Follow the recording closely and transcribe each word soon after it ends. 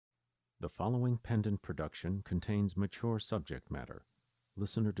The following pendant production contains mature subject matter.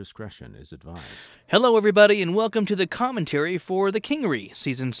 Listener discretion is advised. Hello, everybody, and welcome to the commentary for The Kingery,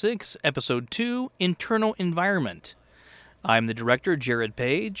 Season 6, Episode 2, Internal Environment. I'm the director, Jared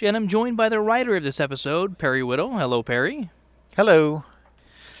Page, and I'm joined by the writer of this episode, Perry Whittle. Hello, Perry. Hello.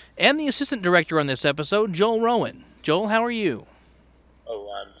 And the assistant director on this episode, Joel Rowan. Joel, how are you?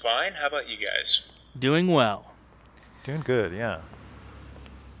 Oh, I'm fine. How about you guys? Doing well. Doing good, yeah.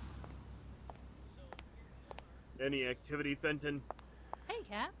 Any activity, Fenton? Hey,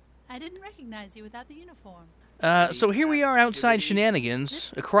 Cap. I didn't recognize you without the uniform. So here we are outside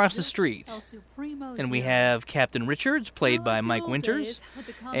Shenanigans, across the street. And we have Captain Richards, played by Mike Winters,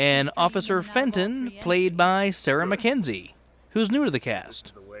 and Officer Fenton, played by Sarah Mackenzie, who's new to the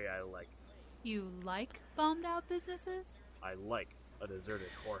cast. The way I like it. You like bombed-out businesses? I like a deserted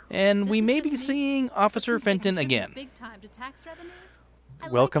whorehouse. And we This is may just be me. seeing It Officer seems they Fenton contribute again. Big time to tax revenues. I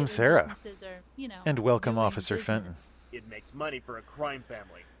like Welcome, it when Sarah. businesses are, you know, And welcome, doing Officer Fenton. business. It makes money for a crime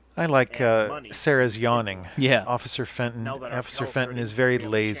family. I like And money. Sarah's yawning. Yeah. Officer Fenton Now that our Officer pals Fenton are is in, very we have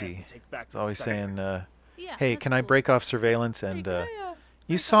a lazy. chance to take back He's the always sector. saying, Yeah, hey, that's can I cool. break off surveillance? And Hey,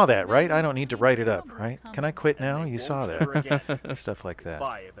 you break saw off that, right? I surveillance. don't need to Hey, write it up, problems right? come Can I quit and now? they You won't saw ever that. again. Stuff like that.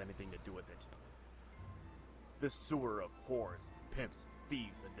 Buy have anything to do with it. This sewer of whores, pimps,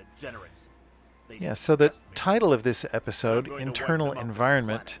 thieves, and degenerates. They Yeah, so the disgust me. title of this I'm episode, going to wipe Internal them off this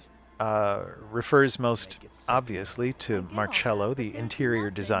Environment, planet. refers most Make it simple. obviously to I get all Marcello, that, the but there's interior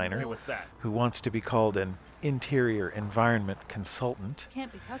nothing. designer, Hey, what's that? who wants to be called an interior environment consultant.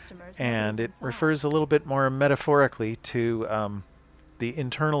 Can't be customers. And it nobody's inside. refers a little bit more metaphorically to the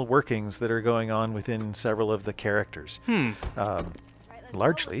internal workings that are going on within several of the characters.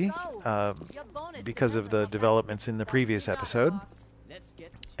 Largely because of the developments in the previous episode,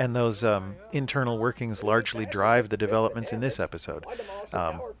 and those internal workings largely drive the developments in this episode.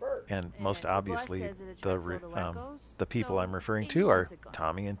 And most obviously, the people I'm referring to are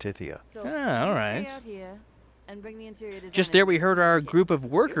Tommy and Tithia. Ah, all right. Just there we heard our group of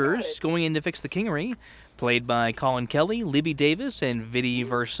workers going in to fix the Kingery, played by Colin Kelly, Libby Davis, and Vidi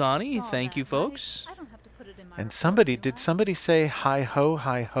Versani. Thank you, folks. I don't have to put it in my And report, do did I? somebody say hi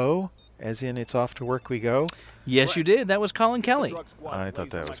ho, as in it's off to work we go? Yes, you did. That was Colin Kelly. Drug squad's I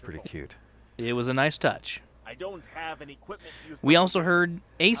thought laser that was pretty microphone. cute. It was a nice touch. I don't have any equipment used We for also heard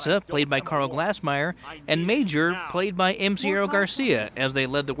Asa, played by Carl Glassmeyer, and Major, played by M. Sierra Garcia, as they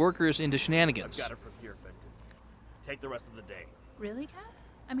led the workers into I've shenanigans. got it from here, Fenton. Take the rest of the day. Really, Cap?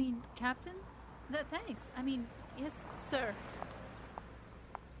 I mean, Captain? Thanks. I mean, yes, sir.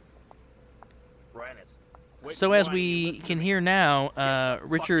 Brannis, wait So for as Ryan and we listen to can me. hear now, Get the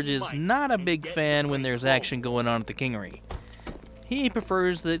Richard fucking is mic not a and big get fan in when the there's right action roles. going on at the Kingery. He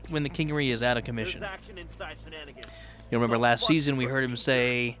prefers that when the Kingery is out of commission. There's action inside shenanigans. You remember So last fuck season we heard him procedure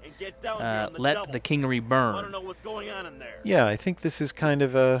say, and get down here on the let double. the Kingery Want to burn. know what's going on in there? Yeah, I think this is kind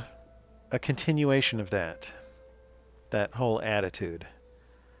of a continuation of that whole attitude.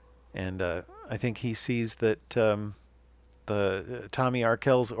 And I think he sees that the Tommy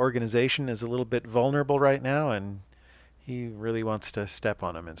Arkell's organization is a little bit vulnerable right now, and he really wants to step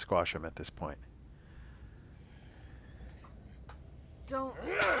on him and squash him at this point. Don't.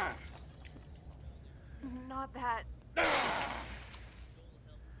 Not that.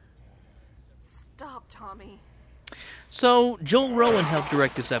 Stop, Tommy. So Joel Rowan helped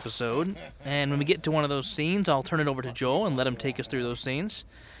direct this episode, and when we get to one of those scenes, I'll turn it over to Joel and let him take us through those scenes.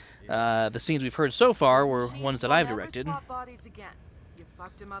 The scenes we've heard so far were ones that I've directed. Swap bodies again. You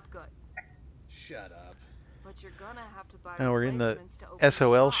fucked him up good. Shut up. But you're gonna have to buy Now we're in the replacements to open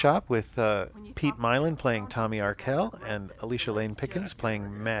SOL shop. shop with When you Pete talk Mylan about playing content, Tommy you gotta Arkell have and this, Alicia so Lane let's Pickens just playing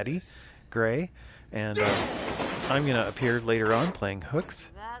cover Maddie this. Gray. And I'm going to appear later on playing Hooks.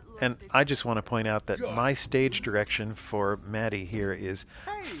 That looked And I just want to point out that my stage direction for Maddie here is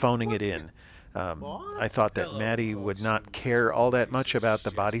phoning it in. I thought that Maddie would not care all that much about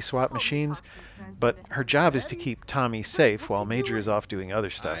the body swap machines, but her job is to keep Tommy safe while Major is off doing other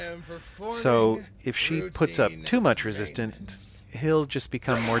stuff. So if she puts up too much resistance, he'll just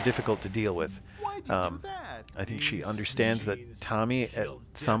become more difficult to deal with. I think she understands that Tommy at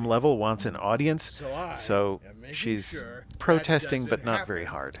some level wants an audience, so she's protesting but not very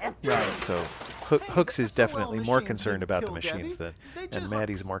hard. Right. So Hooks is definitely more concerned about the machines and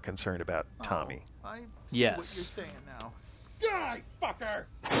Maddie's more concerned about Tommy. Yes. Die, fucker!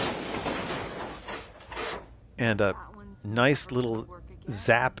 And a nice little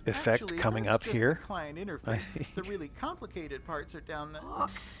zap effect coming up here. Client interface. The really complicated parts are down there.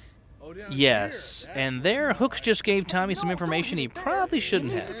 Oh, down Yes, here, and there Hooks just gave Tommy some information he probably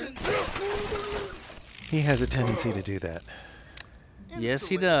shouldn't have. He has a tendency to do that. Yes,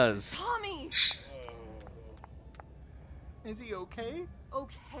 he does. Tommy! Is he okay?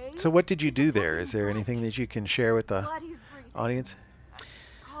 Okay. So what did you do there? Is there anything that you can share with the Glad he's breathing. audience?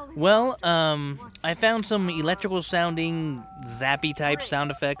 Call his Well, doctor. I found some electrical sounding zappy type sound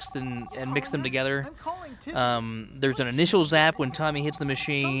effects and mixed them together. I'm calling Tiffany. There's an initial zap when Tommy hits the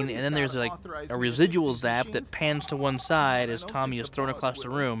machine, and then there's like a residual zap that pans to one side as Tommy is thrown across the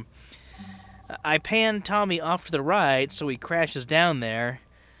room. I pan Tommy off to the right, so he crashes down there.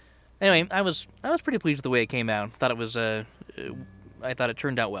 Anyway, I was pretty pleased with the way it came out. Thought it was I thought it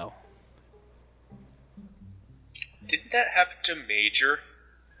turned out well. Didn't that happen to Major?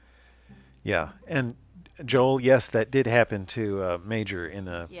 Yeah, and Joel, yes, that did happen to Major in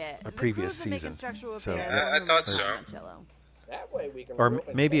a previous crews are making season. structural So, repairs I on thought the so. Monticello. or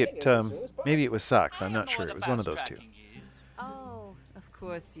maybe it was Sox. I'm not sure. It was one of those two. Oh, of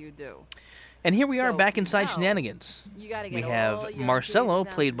course you do. And here we are So, back inside now, Shenanigans. You gotta We get all have your Marcello,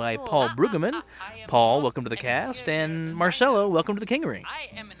 ingredients played down by to Paul store. Brueggemann. Paul, welcome to the cast, and Marcello, welcome to the Kingery.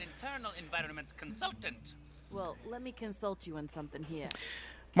 I am an internal environment consultant. Well, let me consult you on something here.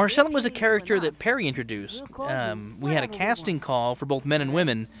 Marcello was a character that Perry introduced. We had a casting call for both men and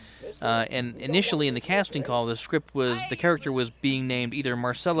women, and initially in the casting call, the character was being named either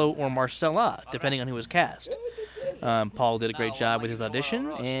Marcello or Marcella, depending on who was cast. Paul did a great job with his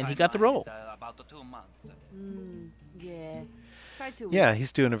audition, and he got the role. About 2 months. Yeah. Try 2 Yeah, weeks.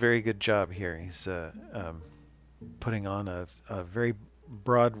 he's doing a very good job here. He's putting on a very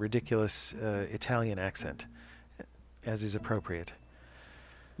broad, ridiculous Italian accent, as is appropriate.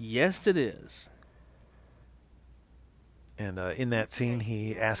 Yes, it is. And in that scene,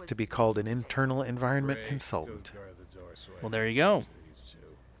 he asked to be called an internal environment consultant. Well, there you go.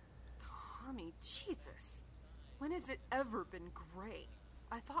 Tommy, Jesus. When has it ever been great?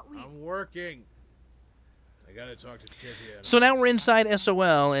 I thought we... I'm working. I gotta talk to Tithia. So now we're inside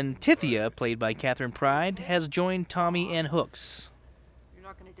SOL, and Tithia, played by Catherine Pride, has joined Tommy and Hooks. You're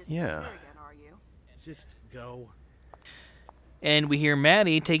not going to disappear Yeah. again, are you? Just go. And we hear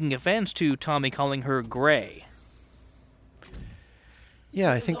Maddie taking offense to Tommy calling her Gray.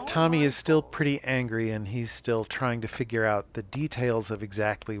 Yeah, I think Tommy is still pretty angry, and he's still trying to figure out the details of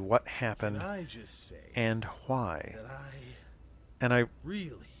exactly what happened Can I just say and why. that And I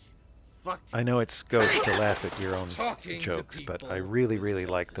really fuck I know it's gauche to laugh at your own Talking to jokes, but people I really, with really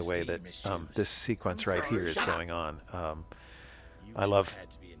like the way that self-esteem issues. this sequence right here is going on. You I love had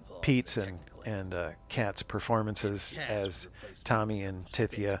to be involved Pete's in the and technical end. Kat's performances Cass as replaced Tommy and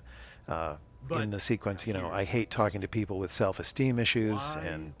Tithia But in the sequence. You know, I here's hate talking to people with self-esteem issues, Why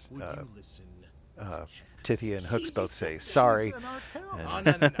and would you listen to Cass? Tithia and Hooks She's both just say a- sorry, she's an art pal. and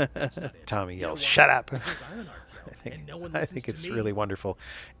Oh, no, that's not it. Tommy You know yells, why? "Shut up!" Because I'm an art pal, and no one I listens think to it's me. really wonderful,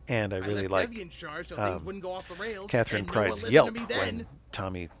 and I really left like Debbie in charge so things wouldn't go off the rails, Catherine and no one Pride's listened yelp to me when then.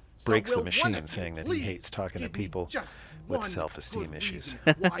 Tommy So breaks the will one machine, of you saying that he please hates talking to give me people just with one self-esteem good issues.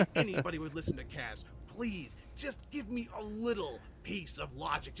 reason why anybody would listen to Cass. Please, just give me a little piece of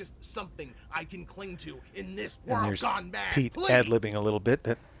logic, just something I can cling to in this And world there's gone mad. Pete Please. ad-libbing a little bit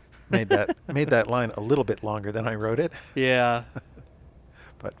that made that line a little bit longer than I wrote it, Yeah.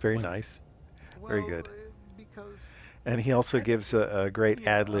 but very nice, very Well, good. Because And he also gives a great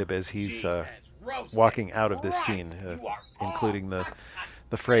ad-lib as he's Jesus, roasted. walking out of this Right, scene, you are including all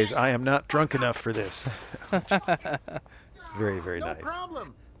the phrase, "I am not drunk enough for this." Very, very no nice.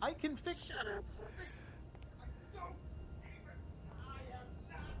 problem. I can fix it.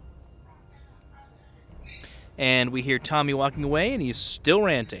 And we hear Tommy walking away, and he's still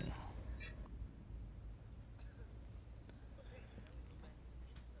ranting.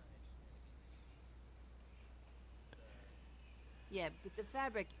 Yeah, but the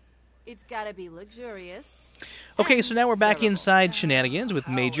fabric, it's gotta be luxurious. Okay, so now we're back inside Shenanigans with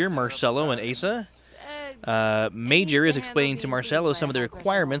Major, Marcello, and Asa. Major is explaining to Marcello some of the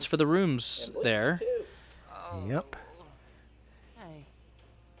requirements for the rooms there. Yep. Hey,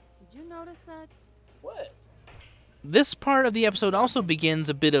 did you notice that? This part of the episode also begins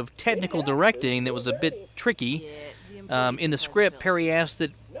a bit of technical directing that was a bit tricky. In the script, Perry asked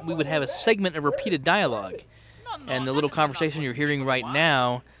that we would have a segment of repeated dialogue. And the little conversation you're hearing right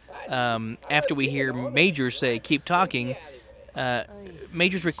now, after we hear Major say, "Keep talking,"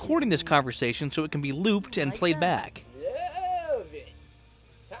 Major's recording this conversation so it can be looped and played back. Love it.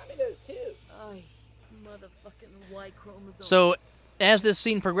 Tommy does too. Ay, motherfucking Y chromosome. So, as this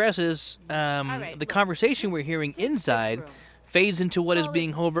scene progresses, the conversation we're hearing inside fades into what is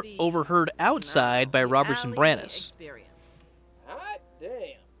being overheard outside by Roberts and Brannis. Hot damn.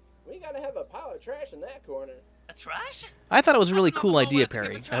 We gotta have a pile of trash in that corner. A trash? I thought it was a really cool idea,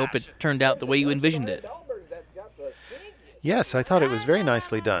 Perry. I hope it turned out the way you envisioned it. Yes, I thought it was very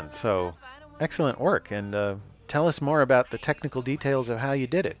nicely done. So excellent work, and tell us more about the technical details of how you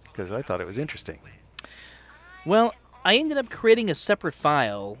did it, because I thought it was interesting. Well, I ended up creating a separate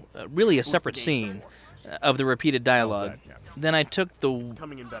file, really a separate scene, of the repeated dialogue. Then I took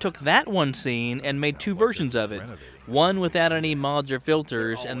that one scene and made two versions of it. One without any mods or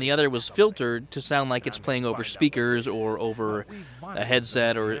filters, and the other was filtered to sound like it's playing over speakers or over a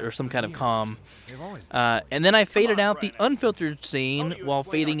headset or some kind of comm. And then I faded out the unfiltered scene while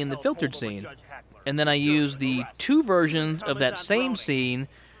fading in the filtered scene. And then I used the two versions of that same scene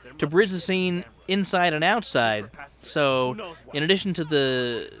to bridge the scene inside and outside. So, in addition to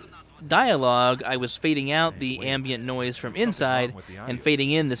the dialogue, I was fading out the ambient noise from inside and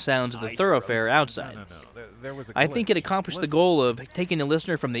fading in the sounds of the thoroughfare outside. I think it accomplished the goal of taking the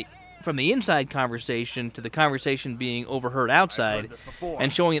listener from the inside conversation to the conversation being overheard outside,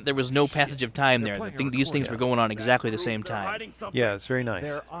 and showing that there was no passage of time there. I think these things were going on exactly the same time. Yeah, it's very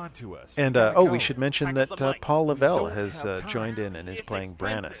nice. And we should mention that Paul Lavelle has joined in and is playing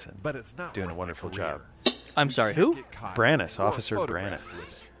Brannis and doing a wonderful job. I'm sorry, who? Brannis, Officer Brannis.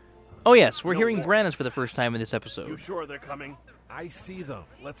 Oh yes, we're hearing Brannis for the first time in this episode. You sure they're coming? I see them.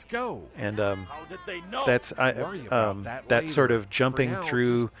 Let's go. And How did they know? that's that sort of jumping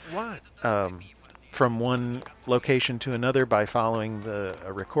through from one location to another by following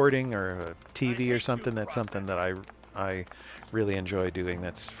a recording or a TV or something. That's something that I really enjoy doing.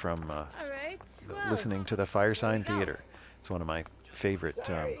 That's from listening to the Firesign Theater. It's one of my favorite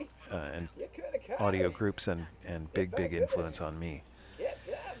and audio groups and big influence on me.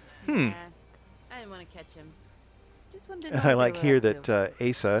 I didn't want to catch him. Just wanted to know And I what like they here were up that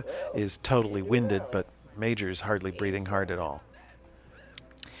Asa is totally winded, but Major's hardly breathing hard at all.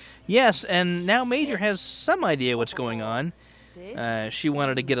 Yes, and now Major has some idea what's going on. She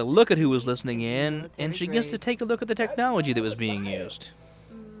wanted to get a look at who was listening in, and she gets to take a look at the technology that was being used.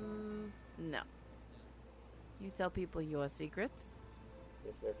 No. You tell people your secrets?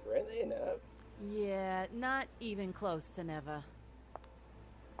 If they're friendly enough. Yeah, not even close to never.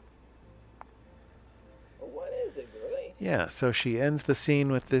 Well, what is it, really? Yeah, so she ends the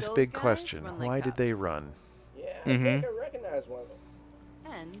scene with this Those big guys question. run like Why did they cops. run? Yeah, I think Mhm. I recognize one of them.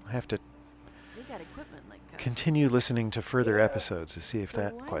 And I have to they got equipment like cops. continue listening to further Yeah. episodes to see if So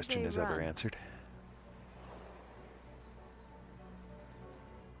that why'd question they is ever run? answered.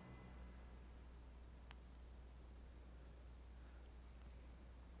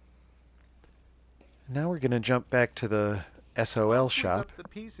 Now we're going to jump back to the SOL shop. The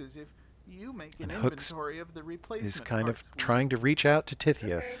pieces if you make an And Hooks inventory of the replacement is kind of parts. trying to reach out to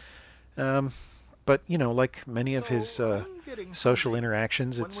Tithia. But, you know, like many of his social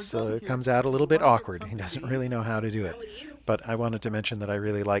interactions, it comes out a little bit awkward. He doesn't really know how to do it. But I wanted to mention that I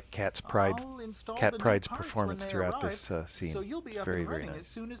really like Cat Pride's performance throughout this scene. So you'll be It's up very, and very running as nice.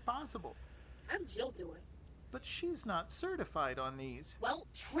 soon as possible. Have Jill do it. But she's not certified on these. Well,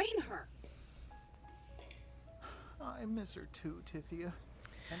 train her. I miss her too, Tithia.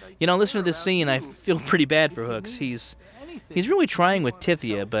 You know, listening to this scene, I feel pretty bad for Hooks. He's really trying with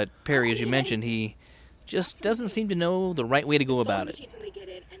Tithia, but Perry, as you mentioned, he just doesn't seem to know the right way to go about it.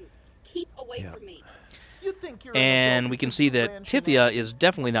 Keep away from me. And we can see that Tithia is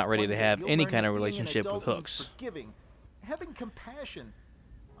definitely not ready to have any kind of relationship with Hooks. Having compassion.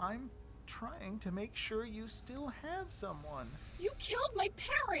 I'm trying to make sure you still have someone. You killed my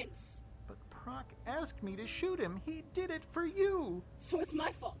parents. But Proc asked me to shoot him. He did it for you. So it's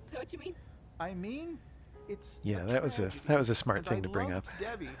my fault. Is that what you mean? I mean, it's Yeah, that was a smart thing to bring up.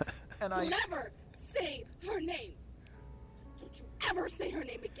 Debbie, and I Never say her name. Don't you ever say her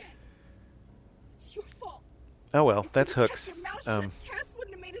name again. It's your fault. Oh well, that's Kept Hooks. your mouth shut, Cass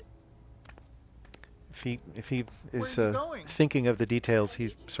wouldn't have made us. If he is Where are you going? thinking of the details,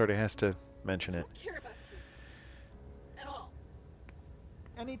 he sort of has to mention it. Care about you. At all.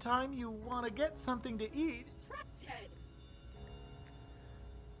 anytime you want to get something to eat. Ted.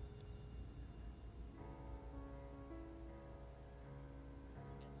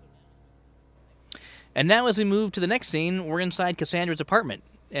 And now as we move to the next scene, we're inside Cassandra's apartment.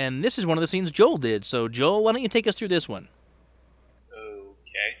 And this is one of the scenes Joel did. So Joel, why don't you take us through this one?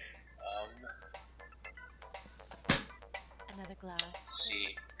 Okay. Another glass. Let's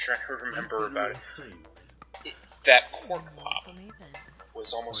see. I'm trying to remember about it. That cork pop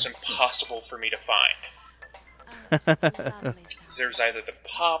was almost impossible for me to find. There's either the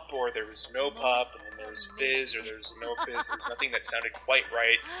pop or there was no pop, and then there was fizz or there was no fizz. There's nothing that sounded quite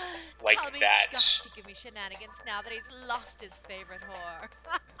right like Tommy's that. got to give me shenanigans now that he's lost his favorite whore.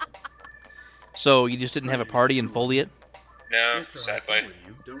 So you just didn't have a party in Foliot? No, sadly.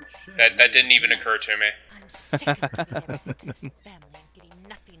 That didn't even occur to me. I'm sick of giving everything to this family and getting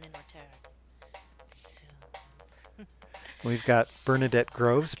nothing in return. We've got Bernadette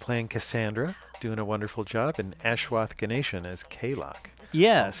Groves playing Cassandra, doing a wonderful job, and Ashwath Ganeshan as Kalok.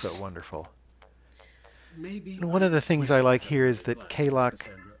 Yes. Also wonderful. And one of the things I like here is that Kalok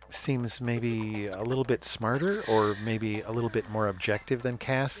seems maybe a little bit smarter or maybe a little bit more objective than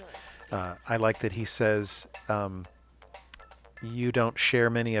Cass. I like that he says, you don't share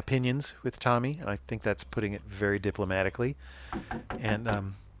many opinions with Tommy. I think that's putting it very diplomatically.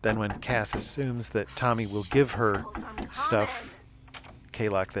 And then when Cass assumes that Tommy will give her stuff,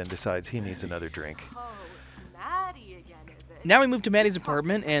 Kalok then decides he needs another drink. Now we move to Maddie's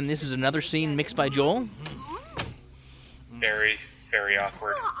apartment, and this is another scene mixed by Joel. Very, very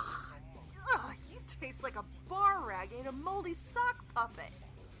awkward. Ugh, you taste like a bar rag and a moldy sock puppet.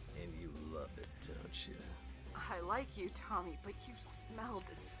 And you love it, don't you? I like you, Tommy, but you smell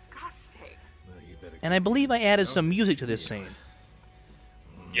disgusting. Well, you better And I believe I added some music to this scene.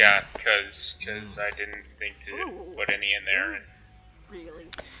 Yeah, because I didn't think to put any in there. And Really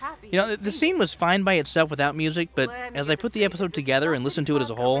happy. You know, the scene was fine by itself without music, but as I put the episode together and listened to it as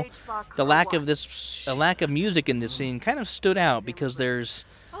a whole, the lack of music in this scene kind of stood out because there's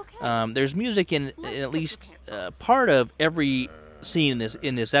music in at least part of every scene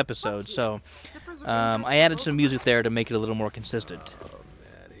in this episode. So I added some music there to make it a little more consistent. Oh,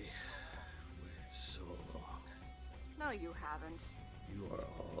 Maddie. Wait so long. No, you haven't. You are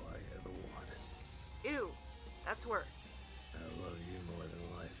all I ever wanted. Ew, that's worse. I love you more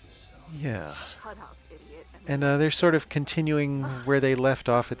than life itself. Yeah. Shut up, idiot. And they're sort of continuing where they left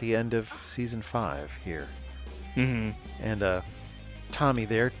off at the end of season 5 here. Mm-hmm. And Tommy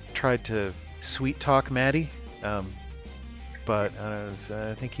there tried to sweet talk Maddie, but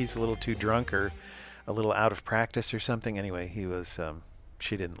I think he's a little too drunk or a little out of practice or something. Anyway, he was.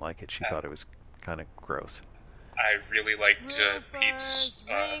 She didn't like it. She thought it was kind of gross. I really liked Pete's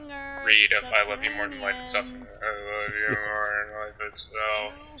read of "I love you more than life itself." I love you more than life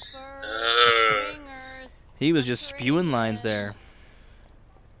itself. He was just spewing lines there.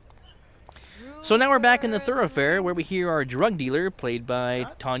 So now we're back in the thoroughfare where we hear our drug dealer, played by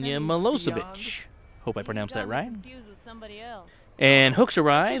Tanya Milosevic. Hope I pronounced that right. And Hooks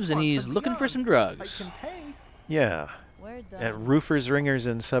arrives, and he's looking for some drugs. Yeah. Roofers, Ringers,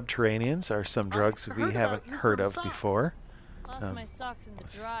 and Subterraneans are some drugs we haven't heard of before.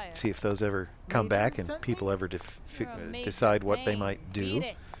 Let's see if those ever come back and people ever decide what they might do.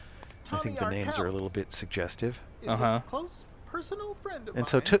 I think the names are a little bit suggestive. And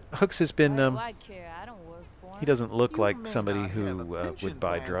so Hooks has been, he doesn't look like somebody who would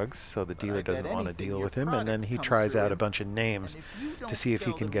buy drugs, so the dealer doesn't want to deal with him, and then he tries out a bunch of names to see if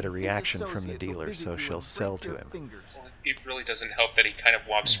he can get a reaction from the dealer, so she'll sell to him. It really doesn't help that he kind of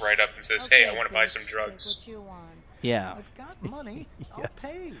walks right up and says, "Hey, I want to buy some drugs." Yeah. I've got money. I'll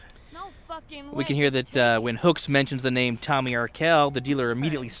pay. No fucking way. We can hear that when Hooks mentions the name Tommy Arkell, the dealer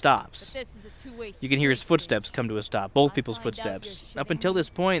immediately stops. You can hear his footsteps come to a stop, both people's footsteps. Up until this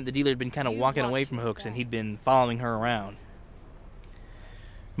point, the dealer had been kind of walking away from Hooks, and he'd been following her around.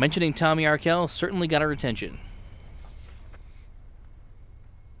 Mentioning Tommy Arkell certainly got her attention.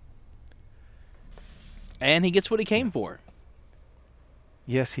 And he gets what he came for.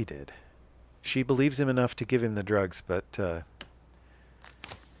 Yes, he did. She believes him enough to give him the drugs, but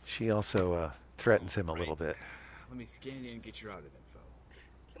she also threatens him a little bit. Let me scan you and get your audit info.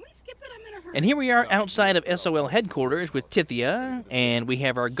 Can we skip it? I'm in a hurry. And here we are outside of SOL headquarters with Tithia, and we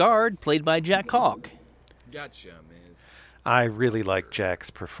have our guard, played by Jack Hawk. Gotcha, miss. I really like Jack's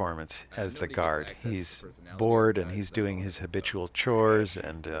performance as the guard. He's bored and he's doing his habitual chores,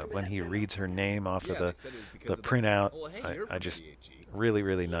 and when he reads her name off of the printout, I just really,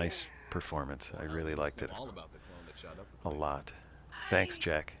 really nice performance. I really liked it a lot. Thanks,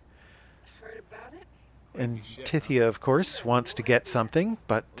 Jack. And Tithia, of course, wants to get something,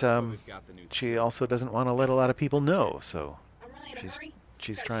 but she also doesn't want to let a lot of people know, so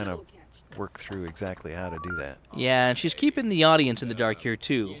she's trying to work through exactly how to do that. Yeah, and she's keeping the audience in the dark here,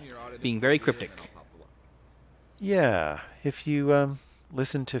 too, being very cryptic. Yeah, if you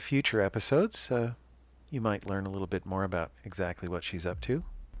listen to future episodes, you might learn a little bit more about exactly what she's up to.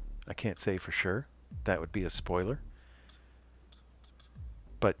 I can't say for sure. That would be a spoiler.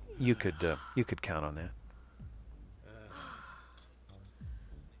 But you could count on that.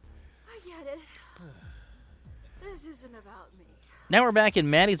 I get it. This isn't about me. Now we're back in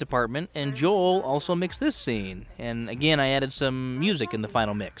Maddie's apartment, and Joel also mixed this scene. And again, I added some music in the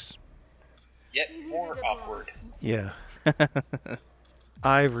final mix. Yet more awkward. Yeah.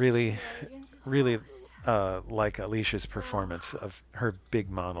 I really like Alicia's performance of her big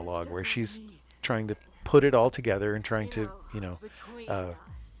monologue, where she's trying to put it all together and trying to,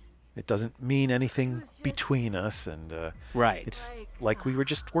 It doesn't mean anything between us, and right. It's like we were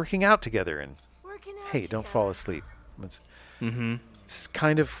just working out together. And hey, don't fall asleep. This is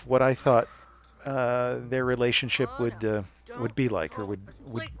kind of what I thought their relationship would be like, or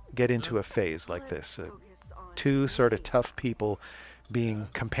would get into a phase like this. Two sort of tough people being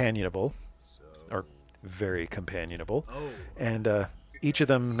companionable, or very companionable, and each of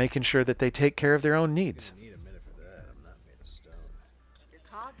them making sure that they take care of their own needs. Your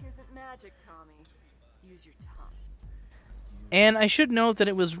cock isn't magic, Tommy. Use your tongue. And I should note that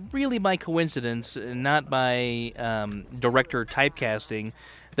it was really by coincidence, not by director typecasting,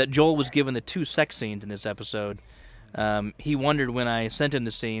 that Joel was given the 2 sex scenes in this episode. He wondered when I sent him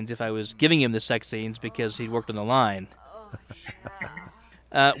the scenes if I was giving him the sex scenes because he'd worked on the line.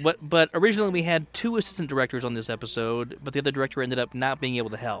 But originally we had 2 assistant directors on this episode, but the other director ended up not being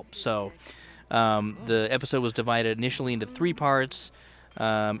able to help. So the episode was divided initially into 3 parts,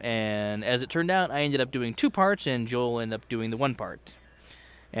 and as it turned out, I ended up doing 2 parts, and Joel ended up doing the 1 part.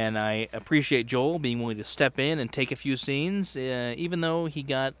 And I appreciate Joel being willing to step in and take a few scenes, even though he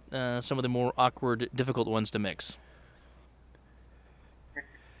got some of the more awkward, difficult ones to mix.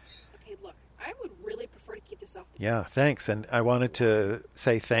 Okay, look, I would really prefer to keep this off the Yeah, thanks. And I wanted to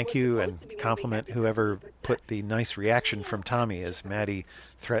say thank you and compliment whoever put the nice reaction from Tommy as Maddie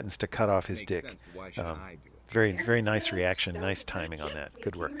threatens to cut off his dick. Very, very nice reaction. Nice timing on that.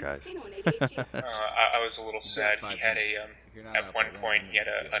 Good work, guys. I was a little sad. He had at one point, he had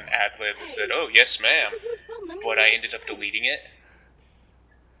an ad-lib that said, "Oh, yes, ma'am," but I ended up deleting it.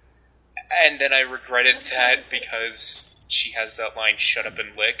 And then I regretted that because she has that line, "Shut up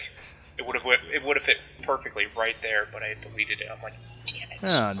and lick." It would have fit perfectly right there, but I deleted it. I'm like, damn it.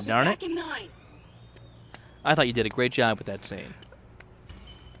 Oh, darn it. I thought you did a great job with that scene.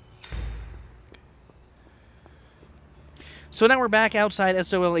 So now we're back outside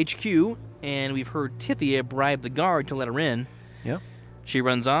SOL HQ, and we've heard Tithia bribe the guard to let her in. Yeah. She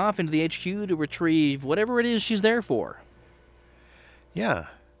runs off into the HQ to retrieve whatever it is she's there for. Yeah.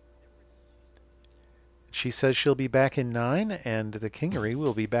 She says she'll be back in 9, and the Kingery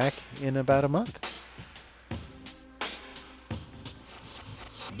will be back in about a month.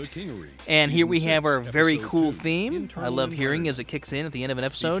 The Kingery. And here we have our very cool theme. I love hearing as it kicks in at the end of an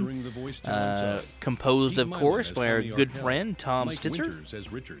episode. Composed, of course, by our good friend Tom Stitzer. As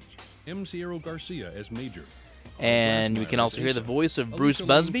Richards, M. Sierra Garcia as Major. And we can also hear the voice of Bruce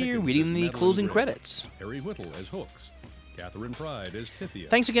Busby reading the closing credits. Perry Whittle as Hooks. Catherine Pride as Tithia.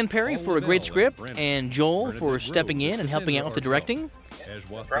 Thanks again, Perry, for a great script, and Joel for stepping in and helping out with the directing.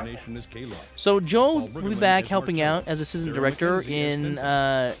 So Joel will be back helping out as assistant director in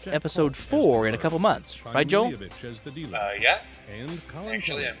episode 4 in a couple months. Right, Joel? Yeah.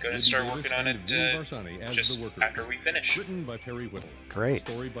 Actually, I'm going to start working on it just after we finish. Great.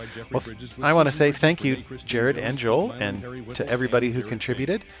 Well, I want to say thank you, Jared and Joel, and to everybody who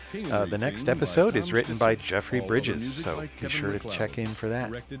contributed. The next episode is written by Jeffrey Bridges, so be sure to check in for that.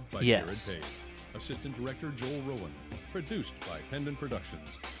 Yes. Assistant Director Joel Rowan. Produced by Pendant Productions.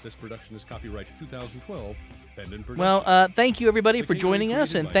 This production is copyright 2012. Pendant Productions. Well, thank you everybody for joining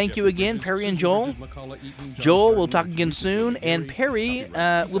us, and thank you again, Perry and Joel. Joel, we'll talk again soon, and Perry,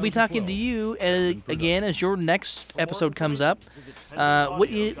 we'll be talking to you again as your next episode comes up.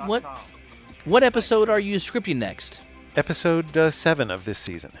 What episode are you scripting next? Episode 7 of this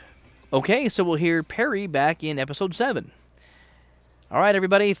season. Okay, so we'll hear Perry back in episode 7. All right,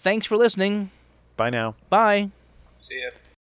 everybody, thanks for listening. Bye now. Bye. See ya.